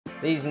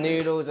These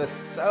noodles are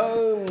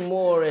so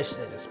Moorish,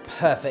 they're just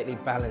perfectly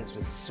balanced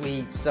with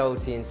sweet,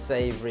 salty and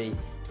savoury,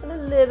 and a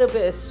little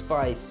bit of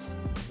spice.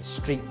 It's a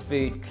street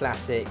food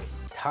classic,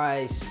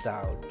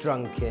 Thai-style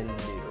drunken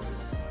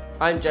noodles.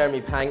 I'm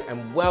Jeremy Pang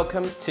and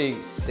welcome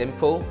to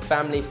Simple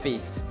Family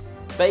Feasts,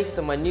 based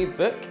on my new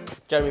book,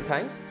 Jeremy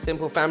Pang's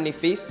Simple Family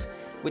Feasts,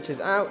 which is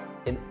out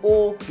in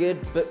all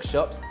good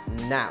bookshops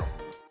now.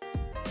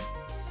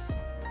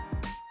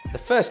 The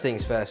first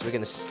things first, we're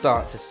going to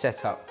start to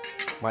set up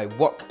my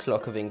Wok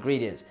Clock of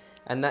ingredients,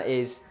 and that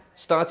is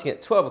starting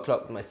at 12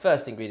 o'clock with my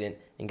first ingredient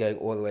and going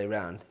all the way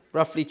around.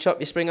 Roughly chop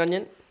your spring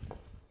onion.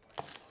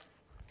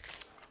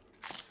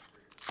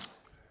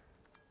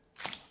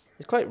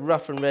 It's quite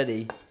rough and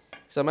ready,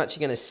 so I'm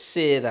actually going to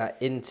sear that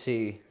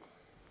into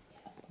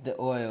the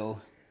oil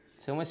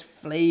to almost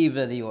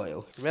flavour the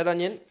oil. Red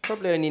onion,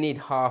 probably only need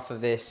half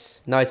of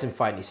this, nice and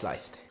finely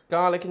sliced.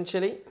 Garlic and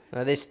chilli.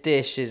 Now this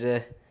dish is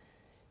a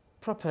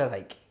proper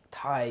like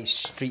Thai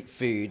street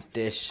food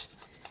dish.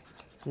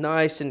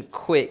 Nice and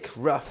quick,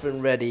 rough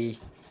and ready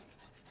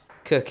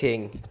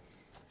cooking.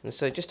 And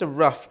so just a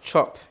rough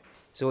chop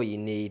is all you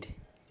need.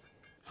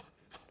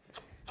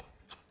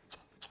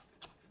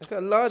 I've got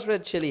a large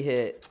red chilli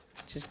here,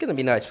 which is going to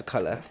be nice for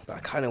colour, but I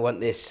kind of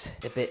want this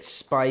a bit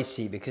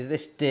spicy because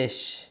this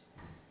dish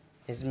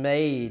is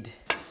made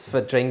for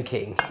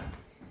drinking.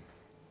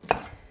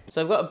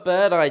 So I've got a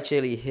bird eye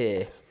chilli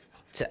here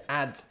to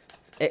add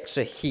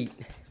extra heat.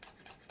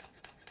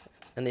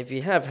 And if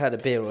you have had a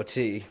beer or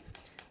two,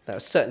 that will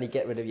certainly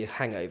get rid of your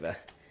hangover,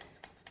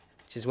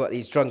 which is what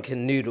these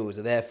drunken noodles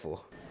are there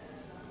for.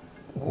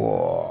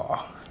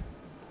 Whoa.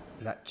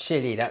 That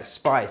chili, that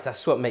spice,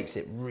 that's what makes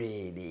it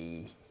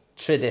really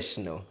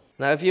traditional.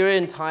 Now, if you're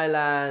in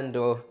Thailand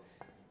or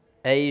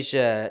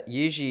Asia,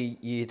 usually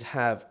you'd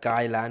have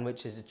gailan,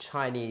 which is a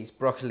Chinese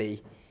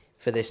broccoli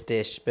for this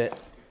dish, but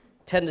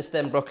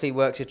Tenderstem broccoli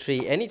works a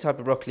treat. Any type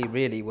of broccoli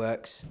really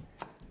works.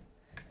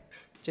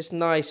 Just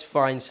nice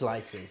fine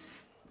slices.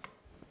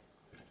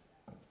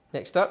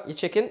 Next up, your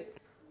chicken.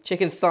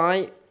 Chicken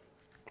thigh.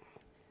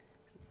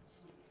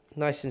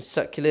 Nice and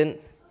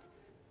succulent.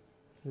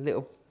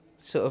 Little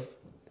sort of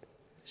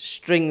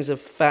strings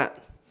of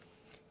fat.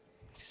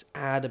 Just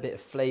add a bit of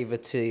flavour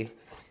to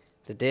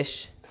the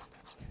dish.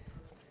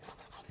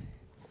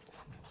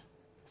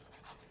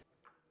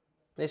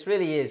 This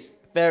really is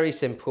very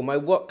simple. My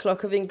Wok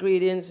Clock of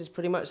ingredients is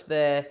pretty much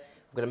there.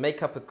 I'm going to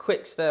make up a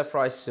quick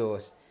stir-fry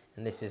sauce,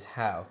 and this is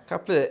how. A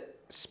couple of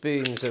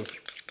spoons of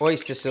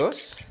oyster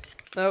sauce.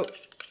 Now,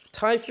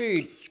 Thai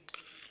food,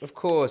 of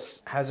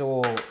course, has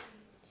so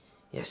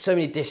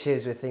many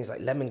dishes with things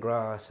like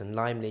lemongrass and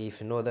lime leaf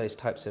and all those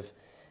types of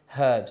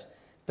herbs.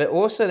 But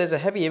also there's a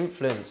heavy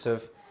influence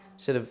of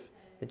sort of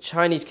the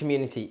Chinese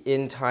community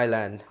in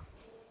Thailand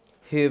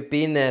who have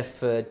been there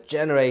for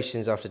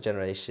generations after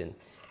generation.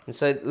 And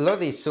so a lot of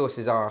these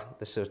sauces are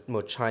the sort of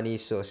more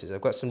Chinese sauces.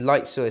 I've got some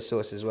light soy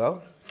sauce as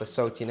well for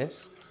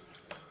saltiness.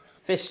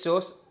 Fish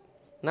sauce,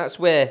 and that's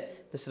where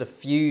the sort of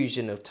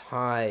fusion of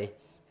Thai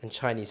and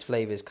Chinese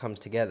flavours comes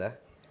together.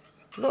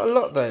 Not a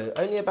lot though,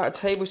 only about a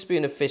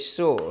tablespoon of fish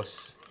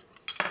sauce,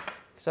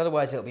 because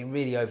otherwise it'll be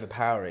really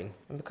overpowering.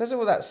 And because of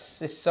all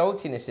this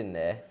saltiness in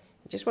there,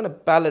 you just want to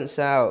balance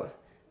out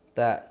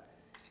that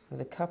with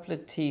a couple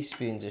of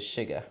teaspoons of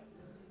sugar.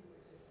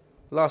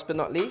 Last but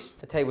not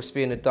least, a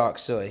tablespoon of dark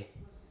soy.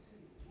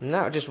 And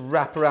that'll just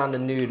wrap around the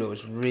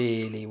noodles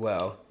really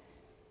well.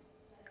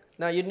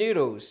 Now your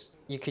noodles,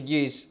 you could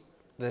use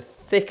the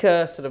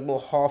thicker, sort of more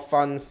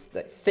hor-fun,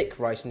 like thick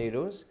rice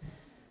noodles.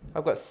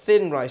 I've got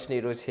thin rice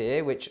noodles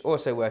here, which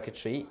also work a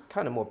treat,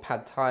 kind of more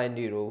pad Thai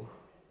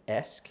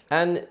noodle-esque.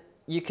 And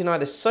you can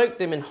either soak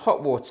them in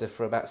hot water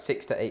for about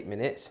 6 to 8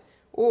 minutes,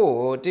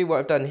 or do what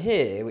I've done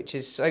here, which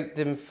is soak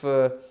them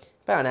for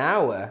about an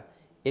hour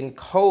in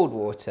cold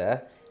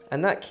water,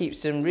 and that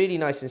keeps them really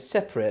nice and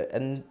separate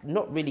and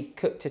not really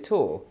cooked at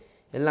all,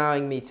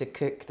 allowing me to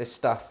cook the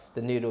stuff,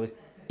 the noodles,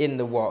 in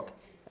the wok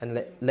and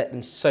let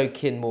them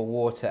soak in more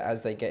water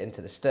as they get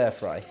into the stir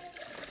fry.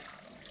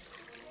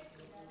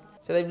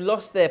 So they've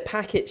lost their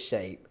packet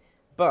shape,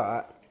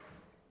 but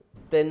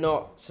they're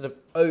not sort of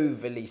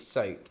overly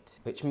soaked,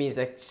 which means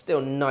they're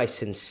still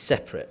nice and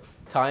separate.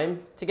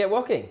 Time to get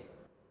woking.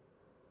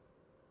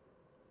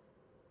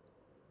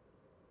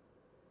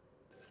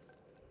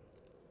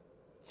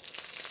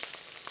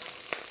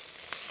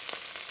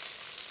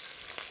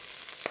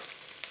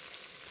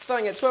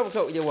 Starting at 12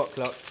 o'clock with your Wok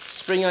Clock,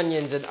 spring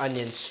onions and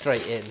onions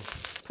straight in.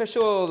 Push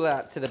all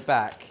that to the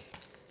back.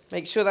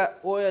 Make sure that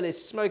oil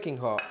is smoking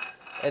hot,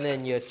 and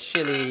then your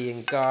chilli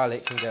and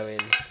garlic can go in.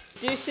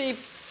 Do you see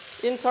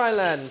in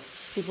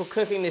Thailand people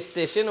cooking this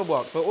dish in a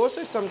wok, but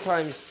also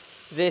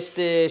sometimes this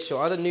dish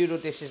or other noodle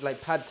dishes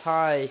like pad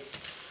Thai,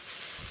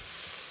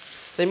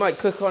 they might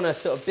cook on a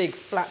sort of big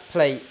flat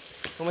plate,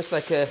 almost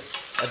like a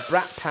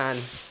brat pan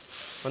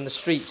on the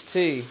streets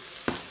too.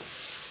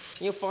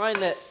 You'll find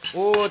that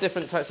all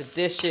different types of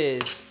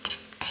dishes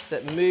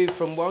that move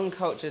from one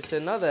culture to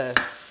another,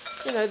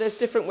 you know, there's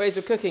different ways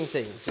of cooking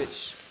things,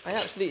 which I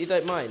absolutely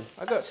don't mind.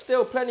 I've got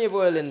still plenty of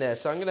oil in there,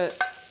 so I'm going to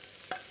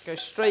go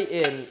straight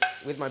in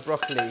with my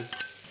broccoli.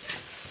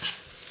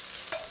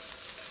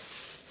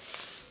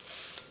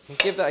 And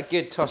give that a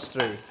good toss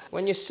through.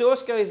 When your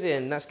sauce goes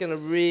in, that's going to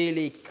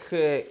really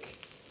cook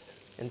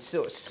and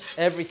sort of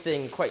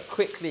everything quite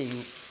quickly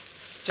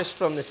just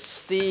from the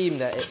steam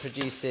that it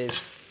produces.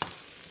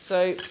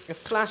 So a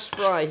flash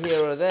fry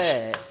here or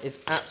there is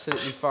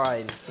absolutely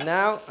fine.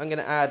 Now I'm going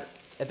to add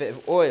a bit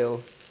of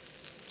oil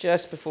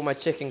just before my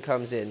chicken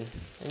comes in.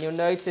 And you'll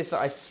notice that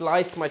I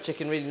sliced my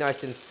chicken really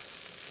nice and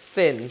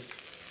thin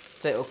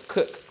so it'll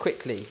cook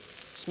quickly.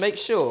 Just make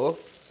sure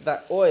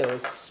that oil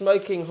is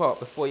smoking hot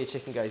before your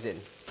chicken goes in.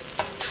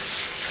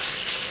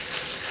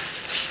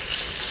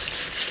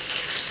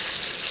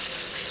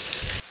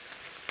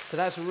 So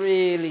that's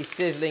really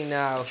sizzling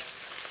now.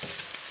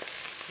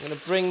 I'm going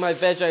to bring my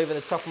veg over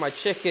the top of my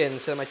chicken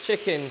so my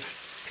chicken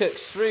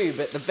cooks through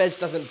but the veg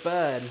doesn't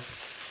burn.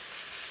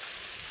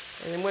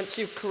 And then once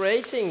you're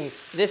creating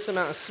this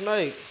amount of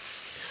smoke,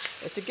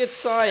 it's a good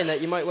sign that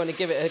you might want to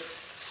give it a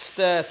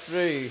stir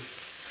through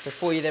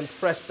before you then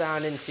press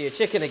down into your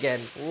chicken again.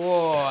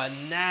 Whoa,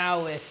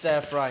 now we're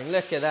stir frying.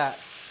 Look at that.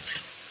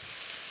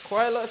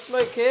 Quite a lot of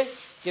smoke here.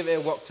 Give it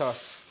a wok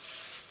toss.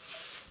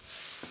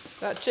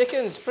 That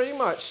chicken's pretty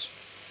much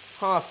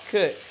half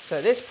cooked. So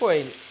at this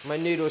point, my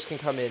noodles can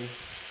come in.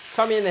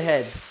 Tummy in the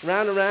head,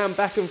 round and round,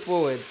 back and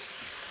forwards.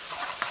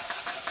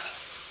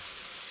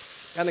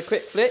 And a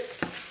quick flick,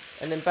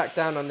 and then back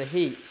down on the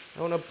heat.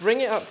 I want to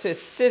bring it up to a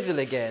sizzle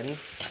again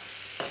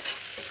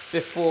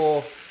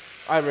before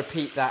I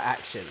repeat that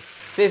action.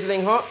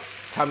 Sizzling hot,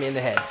 tummy in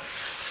the head.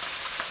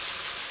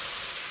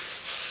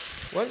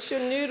 Once your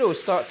noodles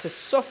start to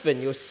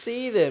soften, you'll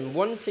see them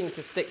wanting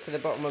to stick to the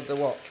bottom of the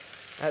wok.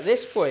 At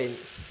this point,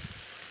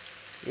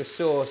 your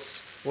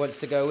sauce wants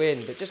to go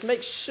in, but just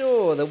make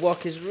sure the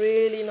wok is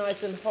really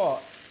nice and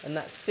hot and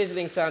that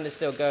sizzling sound is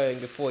still going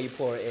before you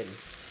pour it in.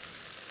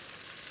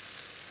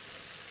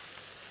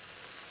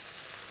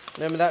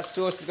 Remember that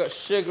sauce has got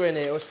sugar in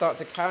it, it will start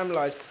to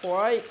caramelise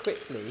quite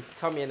quickly.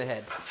 Tummy in the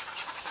head.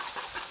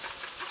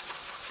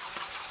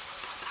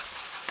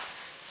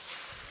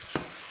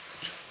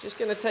 Just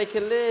going to take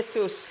a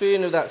little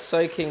spoon of that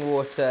soaking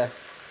water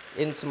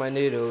into my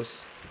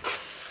noodles,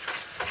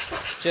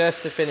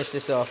 just to finish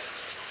this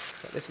off.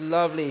 Got this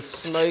lovely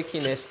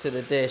smokiness to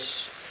the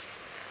dish.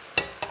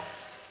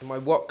 My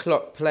Wok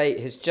Clock plate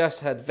has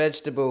just had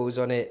vegetables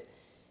on it,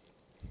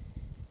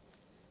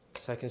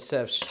 so I can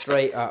serve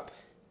straight up.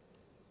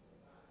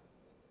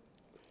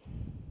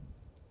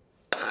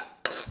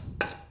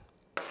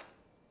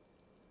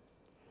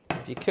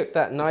 If you cook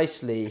that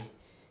nicely,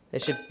 there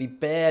should be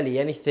barely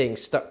anything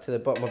stuck to the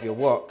bottom of your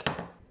wok.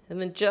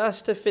 And then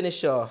just to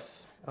finish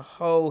off, a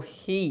whole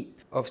heap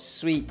of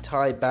sweet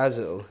Thai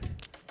basil.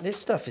 This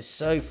stuff is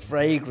so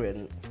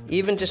fragrant.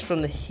 Even just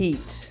from the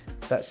heat,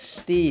 that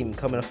steam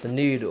coming off the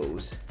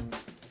noodles,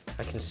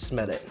 I can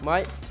smell it.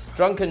 My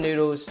Drunken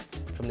Noodles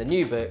from the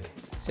new book,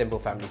 Simple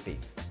Family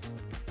Feasts.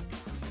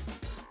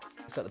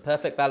 It's got the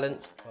perfect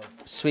balance of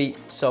sweet,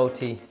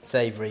 salty,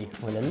 savoury,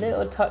 with a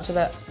little touch of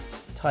that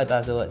Thai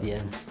basil at the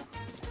end.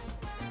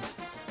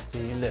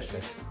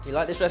 Delicious. If you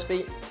like this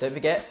recipe, don't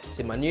forget, it's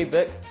in my new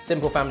book,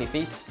 Simple Family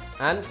Feasts,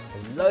 and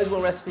there's loads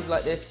more recipes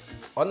like this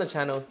on the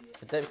channel,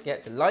 so don't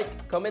forget to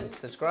like, comment,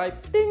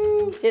 subscribe,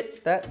 ding,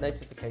 hit that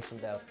notification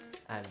bell,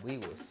 and we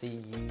will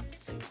see you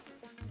soon.